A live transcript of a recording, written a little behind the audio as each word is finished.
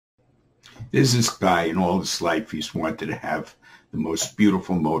There's this guy in all his life, he's wanted to have the most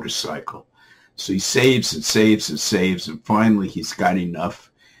beautiful motorcycle. So he saves and saves and saves, and finally he's got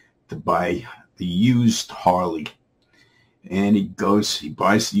enough to buy the used Harley. And he buys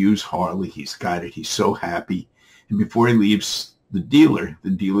the used Harley, he's got it, he's so happy. And before he leaves the dealer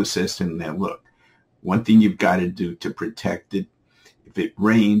says to him, now look, one thing you've got to do to protect it, if it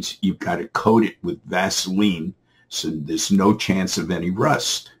rains, you've got to coat it with Vaseline so there's no chance of any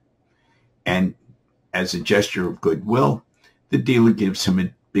rust. And as a gesture of goodwill, the dealer gives him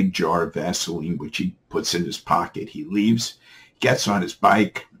a big jar of Vaseline, which he puts in his pocket. He leaves, gets on his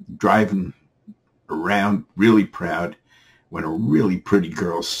bike, driving around really proud, when a really pretty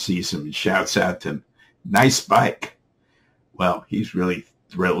girl sees him and shouts out to him, "Nice bike." Well, he's really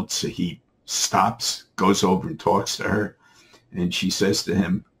thrilled, so he stops, goes over and talks to her, and she says to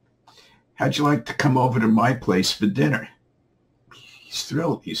him, "How'd you like to come over to my place for dinner?" He's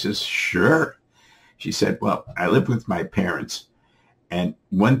thrilled. He says, "Sure." She said, "Well, I live with my parents, and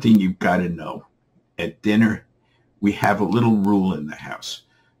one thing you've got to know, at dinner, we have a little rule in the house.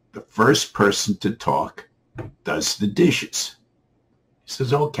 The first person to talk does the dishes." He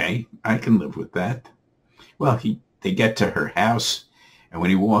says, "Okay, I can live with that." Well, they get to her house, and when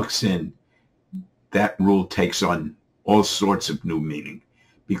he walks in, that rule takes on all sorts of new meaning,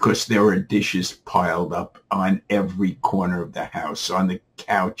 because there are dishes piled up on every corner of the house, on the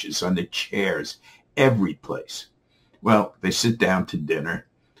couches, on the chairs, every place. Well, they sit down to dinner.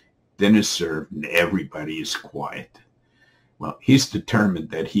 Dinner's served, and everybody is quiet. Well, he's determined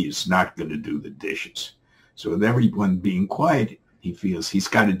that he is not going to do the dishes. So with everyone being quiet, he feels he's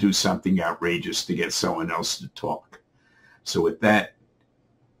got to do something outrageous to get someone else to talk. So with that,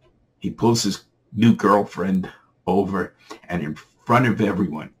 he pulls his new girlfriend over, and in front of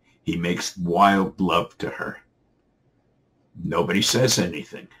everyone, he makes wild love to her. Nobody says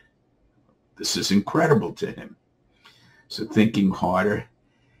anything. This is incredible to him. So thinking harder,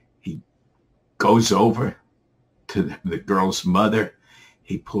 he goes over to the girl's mother.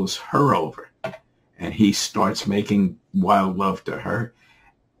 He pulls her over, and he starts making wild love to her.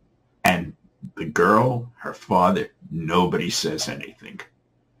 And the girl, her father, nobody says anything.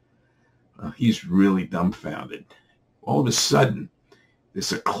 He's really dumbfounded. All of a sudden,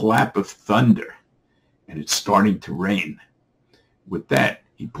 there's a clap of thunder, and it's starting to rain. With that,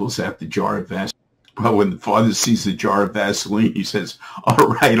 he pulls out the jar of Vaseline. Well, when the father sees the jar of Vaseline, he says, all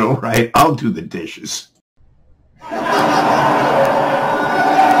right, I'll do the dishes."